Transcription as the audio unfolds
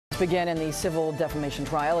Begin in the civil defamation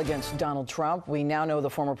trial against Donald Trump. We now know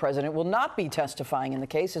the former president will not be testifying in the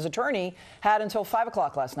case. His attorney had until 5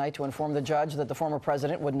 o'clock last night to inform the judge that the former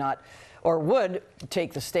president would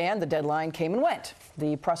take the stand. The deadline came and went.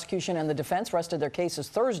 The prosecution and the defense rested their cases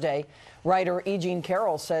Thursday. Writer E. Jean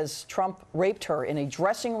Carroll says Trump raped her in a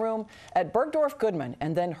dressing room at Bergdorf Goodman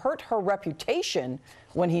and then hurt her reputation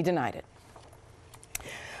when he denied it.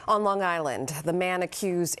 On Long Island, the man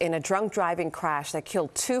accused in a drunk driving crash that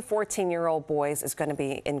killed two 14-year-old boys is going to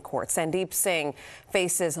be in court. Sandeep Singh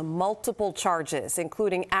faces multiple charges,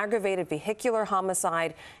 including aggravated vehicular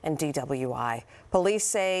homicide and DWI. Police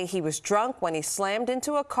say he was drunk when he slammed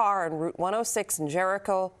into a car on Route 106 in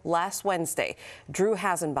Jericho last Wednesday. Drew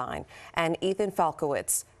Hazenbein and Ethan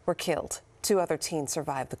Falkowitz were killed. Two other teens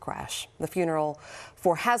survived the crash. The funeral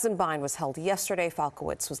for Hazenbein was held yesterday.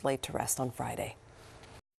 Falkowitz was laid to rest on Friday.